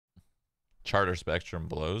Charter Spectrum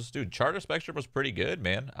blows. Dude, Charter Spectrum was pretty good,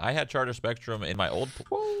 man. I had Charter Spectrum in my old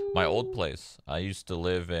place. I used to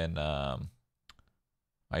live in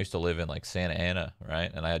like Santa Ana,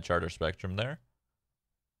 right? And I had Charter Spectrum there.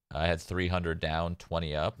 I had 300 down,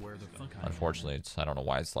 20 up. Unfortunately, I don't know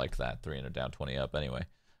why it's like that. 300 down, 20 up. Anyway,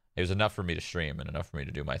 it was enough for me to stream and enough for me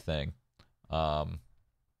to do my thing. And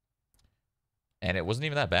it wasn't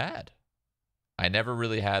even that bad. I never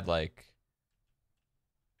really had like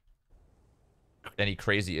any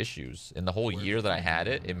crazy issues. In the whole year that I had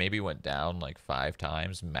it, it maybe went down like 5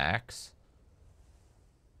 times max.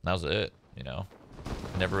 That was it, you know.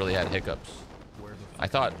 Never really had hiccups. I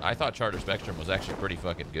thought Charter Spectrum was actually pretty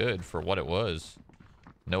fucking good for what it was.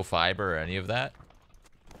 No fiber or any of that.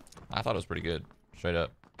 I thought it was pretty good, straight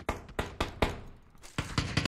up.